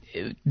 Well,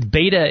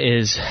 beta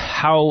is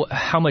how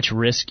much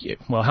risk,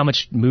 how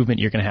much movement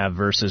you're going to have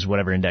versus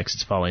whatever index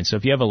it's following. So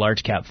if you have a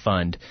large cap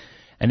fund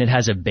and it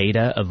has a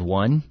beta of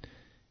 1,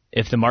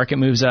 if the market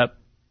moves up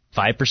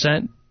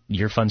 5%,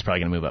 your fund's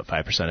probably going to move up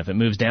 5%. If it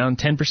moves down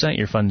 10%,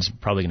 your fund's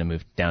probably going to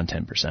move down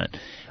 10%.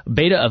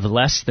 Beta of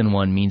less than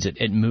 1 means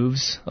it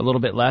moves a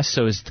little bit less.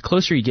 So as the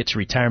closer you get to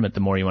retirement, the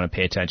more you want to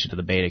pay attention to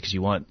the beta because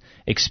you want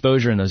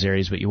exposure in those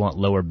areas, but you want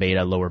lower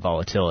beta, lower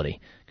volatility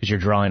because you're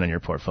drawing on your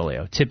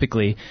portfolio.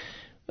 Typically,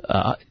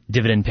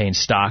 dividend-paying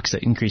stocks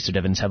that increase their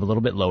dividends have a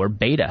little bit lower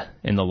beta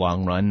in the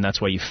long run, and that's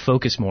why you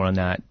focus more on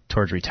that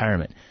towards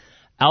retirement.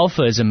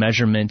 Alpha is a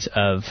measurement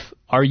of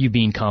are you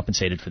being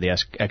compensated for the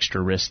extra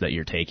risk that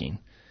you're taking.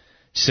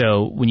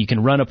 So when you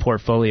can run a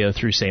portfolio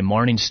through, say,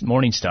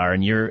 Morningstar,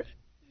 and you're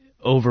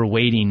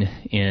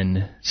overweighting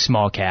in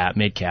small cap,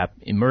 mid cap,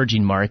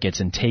 emerging markets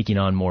and taking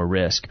on more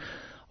risk,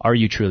 are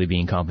you truly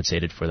being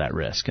compensated for that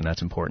risk? And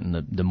that's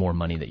important, the more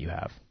money that you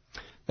have.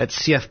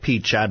 That's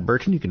CFP Chad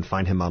Burton. You can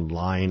find him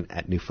online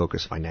at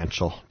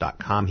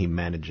newfocusfinancial.com. He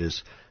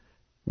manages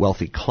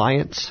wealthy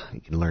clients.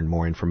 You can learn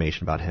more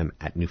information about him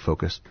at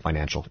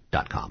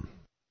newfocusfinancial.com.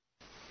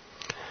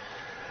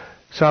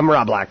 So I'm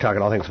Rob Black,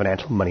 talking all things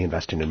financial, money,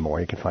 investing, and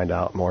more. You can find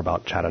out more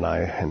about Chad and I,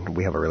 and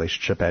we have a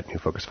relationship at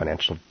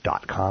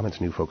newfocusfinancial.com. It's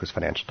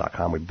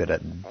newfocusfinancial.com. We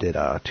did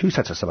 2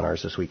 sets of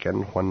seminars this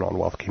weekend, one on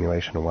wealth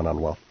accumulation and one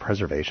on wealth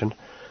preservation.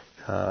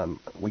 I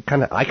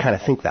kind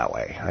of think that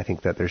way. I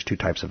think that there's 2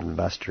 types of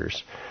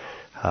investors.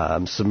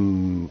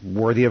 Some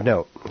worthy of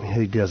note.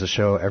 He does a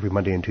show every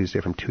Monday and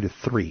Tuesday from 2 to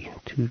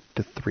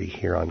 3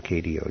 here on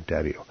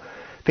KDOW.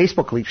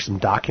 Facebook leaked some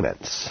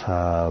documents,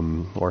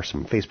 or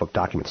some Facebook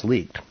documents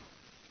leaked,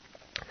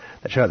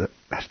 that show that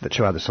that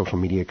show how the social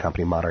media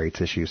company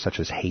moderates issues such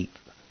as hate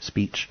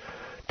speech,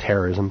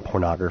 terrorism,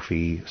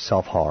 pornography,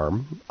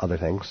 self-harm, other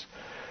things.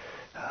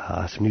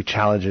 Some new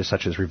challenges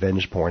such as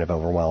revenge porn have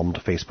overwhelmed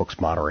Facebook's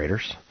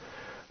moderators.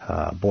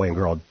 Boy and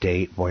girl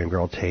date, boy and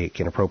girl take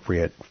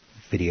inappropriate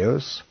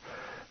videos,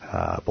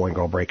 boy and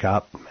girl break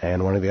up,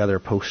 and one or the other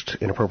post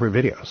inappropriate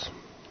videos.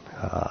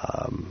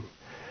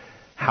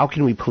 How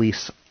can we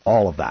police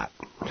all of that?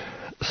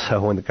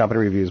 So when the company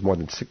reviews more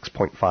than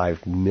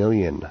 6.5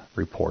 million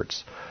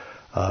reports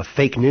of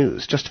fake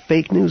news, just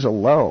fake news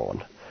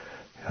alone,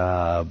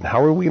 how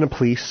are we going to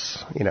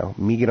police,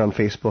 me getting on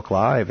Facebook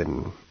Live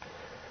and,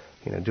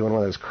 doing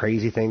one of those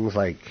crazy things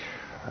like,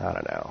 I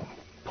don't know,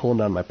 pulling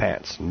down my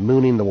pants,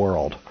 mooning the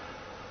world?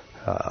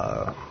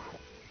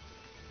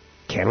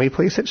 Can we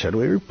police it? Should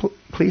we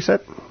police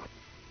it?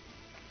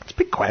 It's a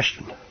big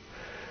question.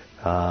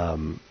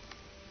 And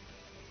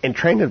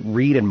trying to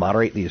read and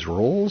moderate these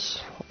rules,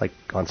 like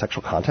on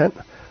sexual content,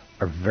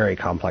 are very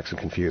complex and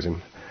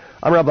confusing.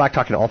 I'm Rob Black,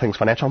 talking all things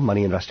financial,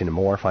 money, investing, and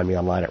more. Find me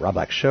online at Rob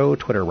Black Show,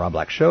 Twitter, Rob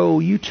Black Show,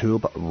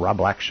 YouTube, Rob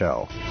Black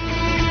Show.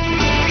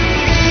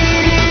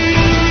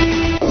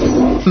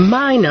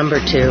 My number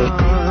 2.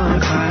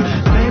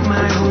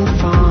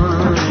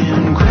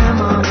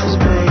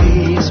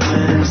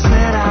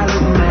 Said I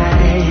look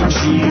mad.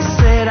 She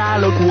said I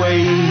look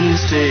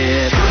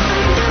wasted.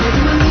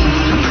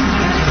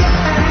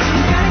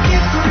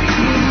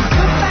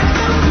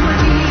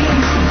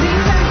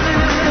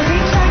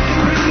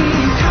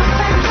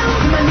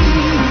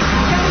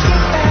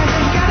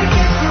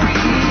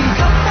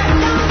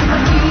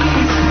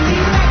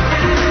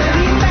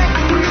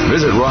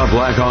 Visit Rob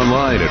Black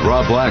online at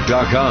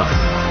robblack.com.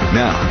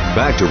 Now,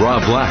 back to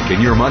Rob Black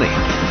and Your Money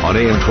on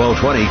AM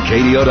 1220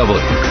 KDOW.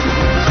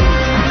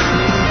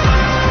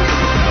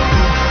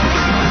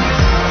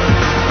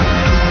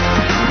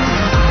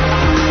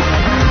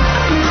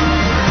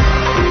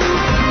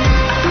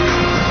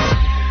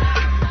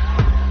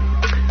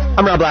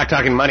 I'm Rob Black,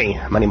 talking money,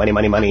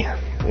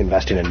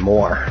 investing and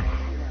more.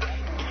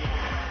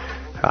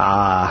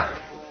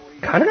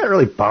 Kind of got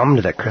really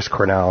bummed that Chris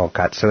Cornell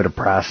got so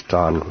depressed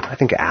on, I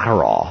think,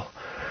 Adderall.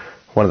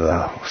 One of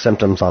the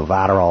symptoms of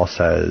Adderall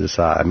says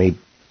it may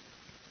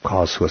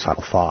cause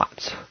suicidal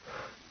thoughts.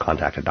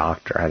 Contact a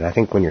doctor. And I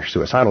think when you're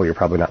suicidal, you're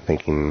probably not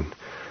thinking,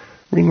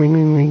 ring, ring,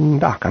 ring, ring,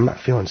 doc, I'm not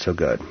feeling so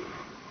good.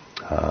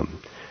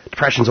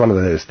 Depression's one of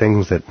those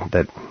things that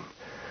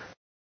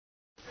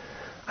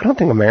I don't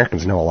think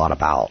Americans know a lot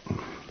about.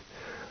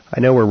 I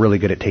know we're really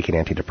good at taking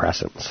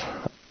antidepressants,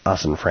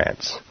 us in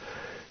France.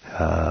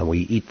 We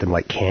eat them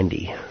like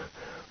candy.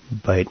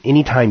 But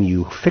anytime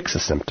you fix a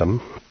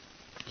symptom,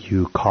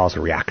 you cause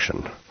a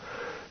reaction.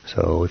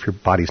 So if your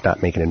body's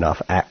not making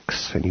enough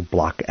X and you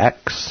block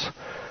X,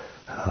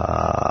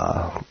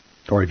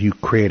 or if you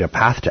create a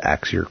path to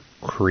X, you're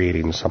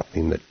creating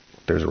something that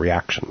there's a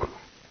reaction.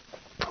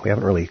 We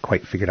haven't really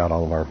quite figured out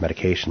all of our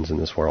medications in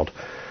this world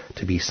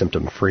to be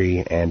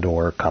symptom-free and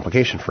or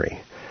complication-free.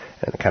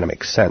 And it kind of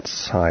makes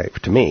sense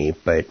to me,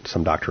 but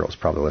some doctor was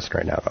probably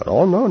listening right now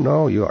going, oh,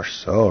 no, you are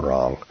so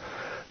wrong.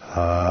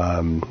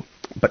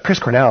 But Chris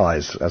Cornell, I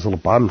was a little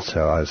bummed,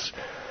 so I was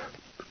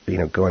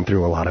going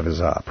through a lot of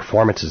his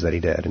performances that he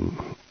did, and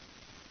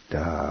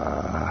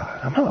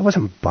I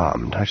wasn't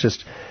bummed. I was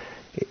just,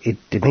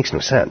 it makes no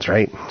sense,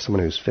 right?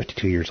 Someone who's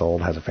 52 years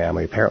old, has a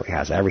family, apparently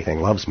has everything,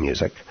 loves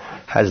music,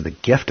 has the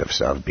gift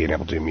of being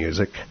able to do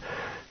music.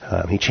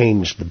 He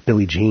changed the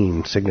Billie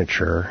Jean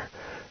signature,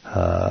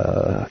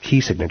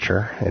 key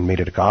signature, and made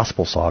it a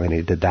gospel song, and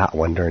he did that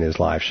one during his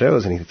live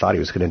shows, and he thought he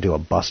was going to do a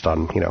bust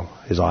on,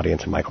 his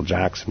audience and Michael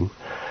Jackson.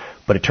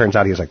 But it turns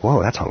out he was like,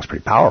 whoa, that song's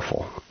pretty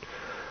powerful.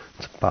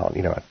 It's about,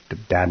 the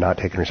dad not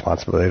taking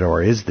responsibility,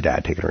 or is the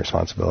dad taking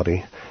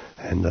responsibility?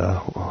 And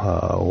the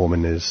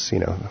woman is,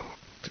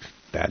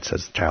 dad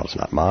says the child's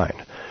not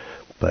mine.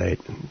 But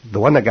the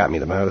one that got me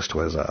the most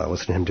was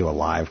listening to him do a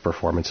live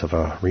performance of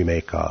a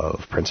remake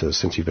of Prince's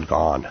Since You've Been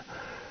Gone.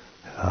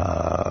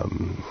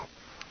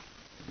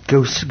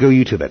 Go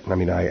YouTube it. I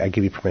mean, I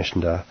give you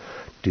permission to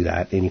do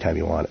that anytime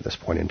you want at this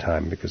point in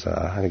time, because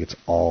I think it's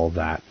all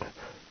that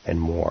and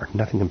more.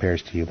 Nothing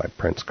Compares to You by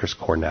Prince, Chris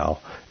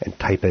Cornell, and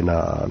type in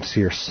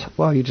Sears.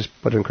 Well, you just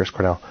put in Chris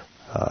Cornell,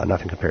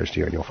 Nothing Compares to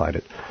You, and you'll find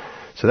it.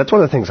 So that's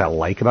one of the things I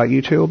like about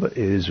YouTube,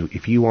 is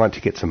if you want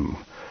to get some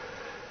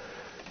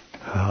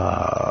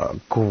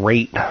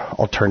great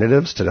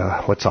alternatives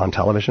to what's on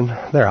television,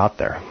 they're out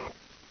there.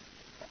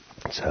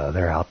 So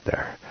they're out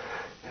there.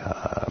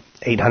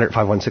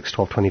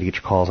 800-516-1220 to get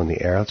your calls on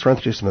the air. Let's run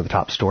through some of the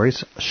top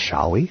stories,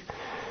 shall we?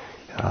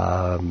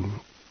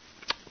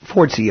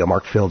 Ford CEO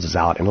Mark Fields is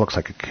out, and it looks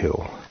like a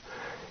coup.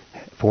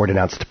 Ford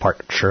announced the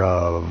departure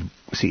of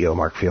CEO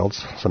Mark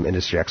Fields. Some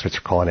industry experts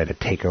are calling it a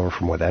takeover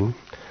from within.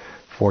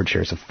 Ford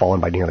shares have fallen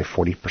by nearly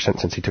 40%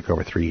 since he took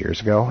over 3 years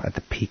ago, at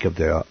the peak of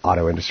the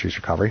auto industry's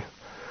recovery.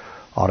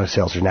 Auto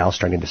sales are now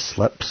starting to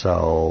slip,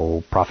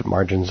 so profit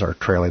margins are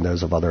trailing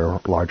those of other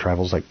large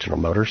rivals like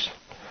General Motors.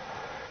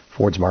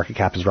 Ford's market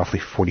cap is roughly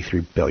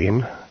 $43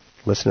 billion.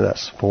 Listen to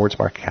this. Ford's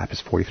market cap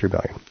is $43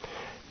 billion.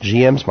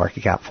 GM's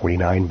market cap,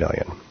 $49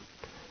 billion.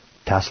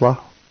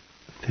 Tesla,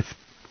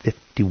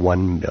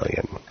 $51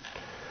 billion.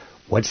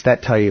 What's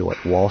that tell you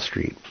what Wall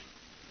Street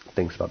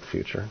thinks about the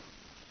future?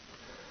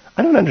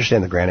 I don't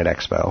understand the Granite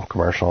Expo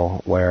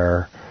commercial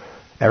where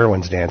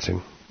everyone's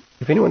dancing.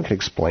 If anyone can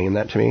explain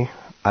that to me,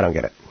 I don't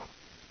get it.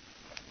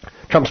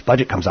 Trump's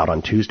budget comes out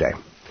on Tuesday,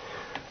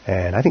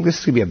 and I think this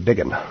is going to be a big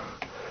one.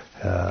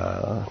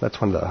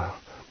 That's one of the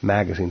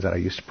magazines that I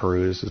used to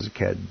peruse as a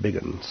kid, big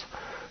ones.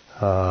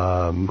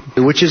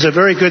 Which is a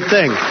very good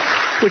thing.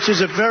 Which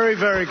is a very,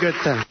 very good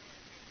thing.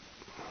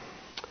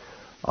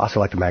 I also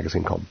liked a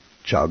magazine called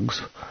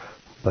Jugs,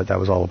 but that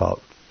was all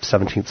about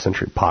 17th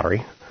century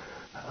pottery.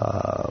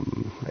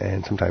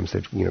 And sometimes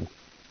they'd,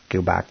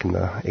 go back in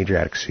the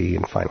Adriatic Sea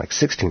and find like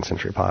 16th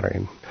century pottery.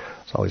 And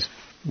I was always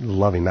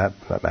loving that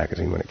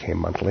magazine when it came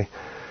monthly.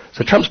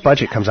 So Trump's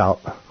budget comes out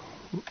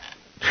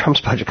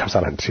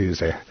on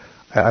Tuesday.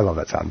 I love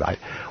that soundbite.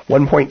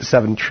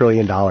 $1.7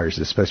 trillion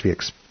is supposed to be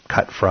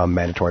cut from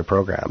mandatory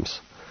programs.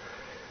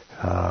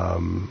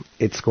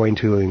 It's going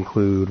to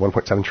include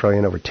 $1.7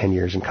 trillion over 10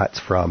 years in cuts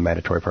from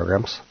mandatory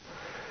programs.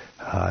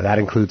 That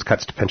includes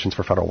cuts to pensions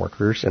for federal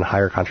workers and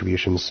higher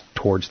contributions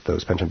towards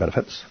those pension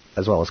benefits,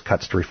 as well as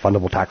cuts to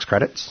refundable tax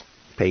credits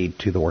paid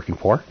to the working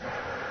poor.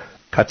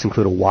 Cuts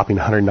include a whopping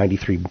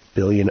 $193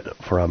 billion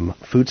from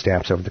food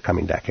stamps over the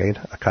coming decade,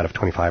 a cut of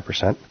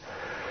 25%,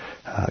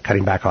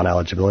 cutting back on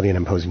eligibility and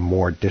imposing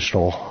more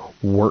additional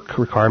work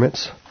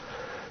requirements.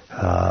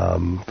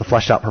 The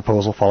fleshed-out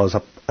proposal follows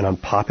up an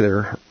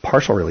unpopular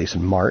partial release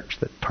in March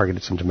that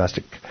targeted some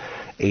domestic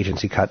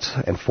agency cuts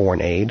and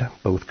foreign aid,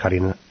 both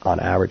cutting on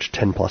average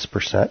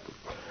 10+%.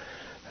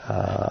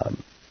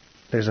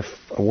 There's a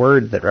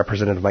word that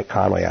Representative Mike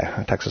Conway,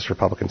 a Texas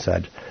Republican,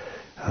 said,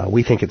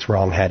 we think it's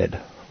wrong-headed.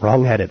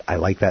 Wrong-headed, I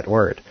like that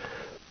word.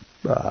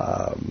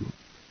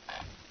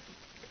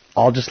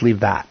 I'll just leave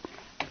that.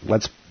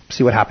 Let's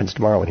see what happens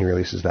tomorrow when he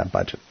releases that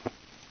budget.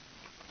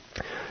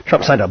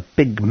 Trump signed a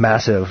big,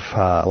 massive,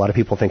 a lot of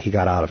people think he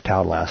got out of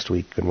town last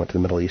week and went to the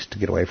Middle East to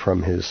get away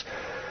from his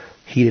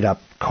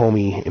heated-up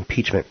Comey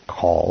impeachment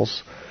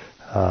calls.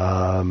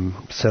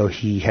 So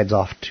he heads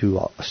off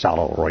to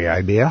Saudi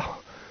Arabia,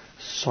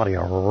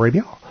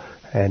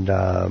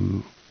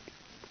 and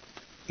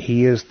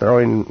he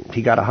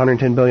got a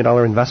 $110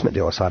 billion investment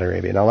deal with Saudi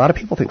Arabia. Now, a lot of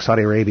people think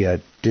Saudi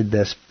Arabia did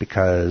this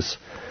because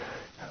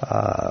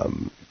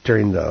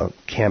during the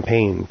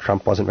campaign,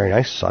 Trump wasn't very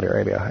nice to Saudi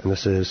Arabia, and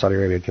this is Saudi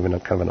Arabia giving a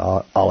kind of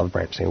an olive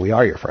branch saying, we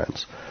are your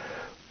friends.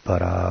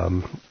 But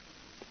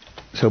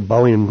so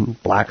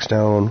Boeing,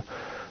 Blackstone,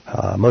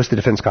 most of the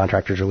defense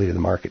contractors are leading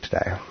the market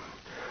today.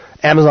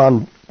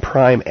 Amazon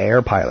Prime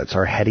Air pilots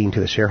are heading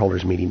to the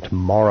shareholders meeting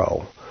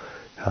tomorrow.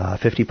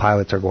 50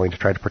 pilots are going to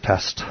try to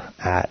protest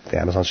at the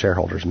Amazon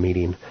shareholders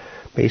meeting,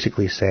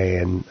 basically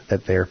saying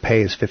that their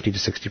pay is 50 to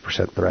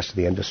 60% of the rest of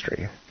the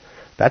industry.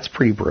 That's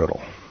pretty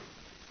brutal.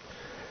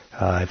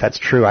 If that's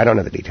true, I don't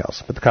know the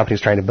details, but the company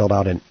is trying to build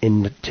out an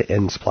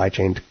end-to-end supply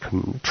chain to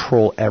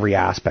control every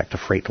aspect of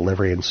freight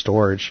delivery and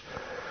storage,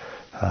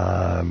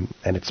 and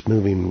it's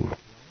moving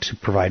to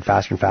provide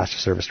faster and faster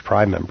service to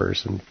Prime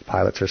members, and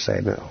pilots are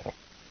saying, no,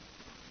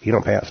 you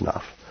don't pay us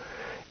enough.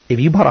 If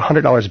you bought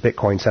 $100 of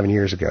Bitcoin 7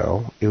 years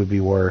ago, it would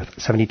be worth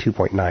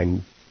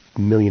 $72.9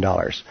 million.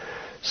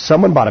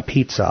 Someone bought a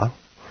pizza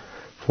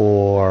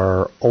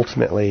for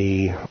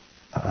ultimately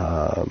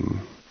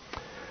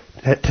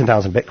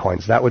 10,000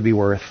 Bitcoins. That would be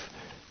worth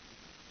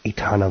a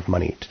ton of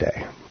money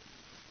today.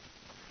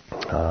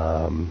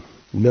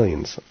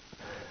 Millions.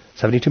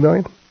 72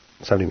 million?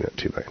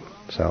 72 million.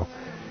 So,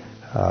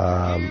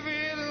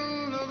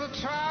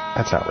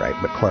 that's not right,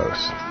 but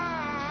close.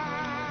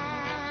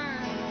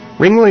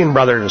 Ringling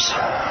Brothers,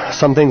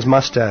 Some Things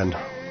Must End.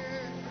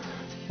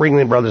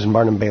 Ringling Brothers and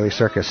Barnum Bailey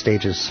Circus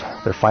stages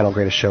their final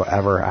greatest show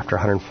ever after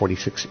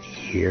 146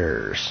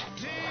 years.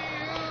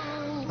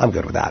 I'm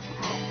good with that.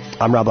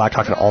 I'm Rob Black,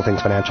 talking all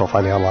things financial.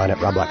 Find me online at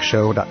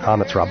robblackshow.com.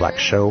 That's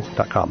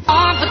robblackshow.com.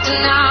 All for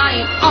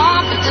tonight,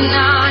 all for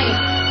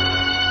tonight.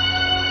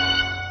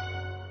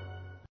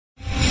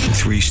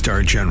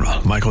 3-star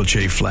General Michael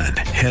J. Flynn,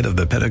 head of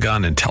the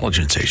Pentagon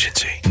Intelligence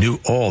Agency, knew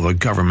all the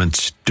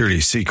government's dirty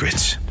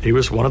secrets. He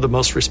was one of the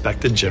most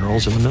respected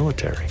generals in the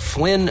military.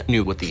 Flynn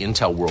knew what the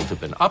intel world had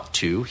been up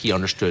to. He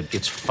understood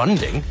its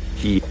funding.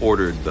 He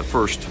ordered the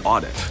first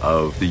audit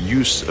of the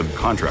use of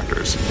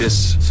contractors.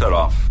 This set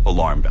off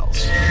alarm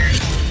bells.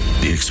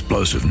 The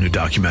explosive new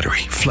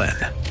documentary, Flynn,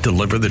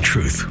 Deliver the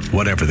Truth,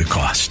 Whatever the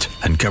Cost,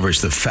 uncovers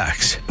the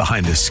facts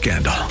behind this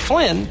scandal.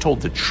 Flynn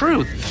told the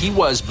truth. He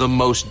was the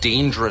most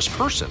dangerous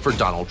person for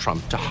Donald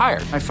Trump to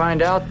hire. I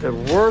find out the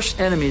worst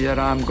enemy that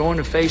I'm going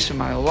to face in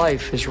my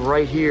life is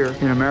right here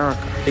in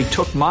America. They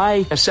took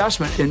my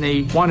assessment and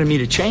they wanted me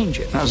to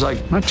change it. And I was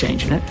like, I'm not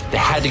changing it. They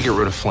had to get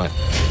rid of Flynn.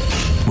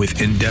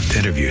 With in-depth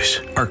interviews,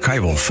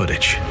 archival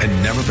footage,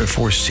 and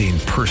never-before-seen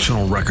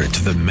personal records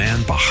of the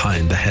man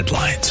behind the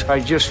headlines. I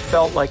just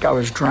felt like I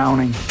was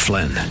drowning.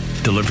 Flynn,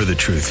 Deliver the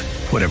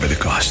Truth, Whatever the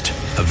Cost.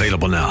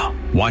 Available now.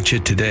 Watch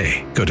it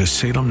today. Go to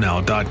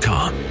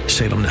salemnow.com.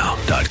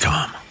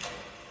 salemnow.com.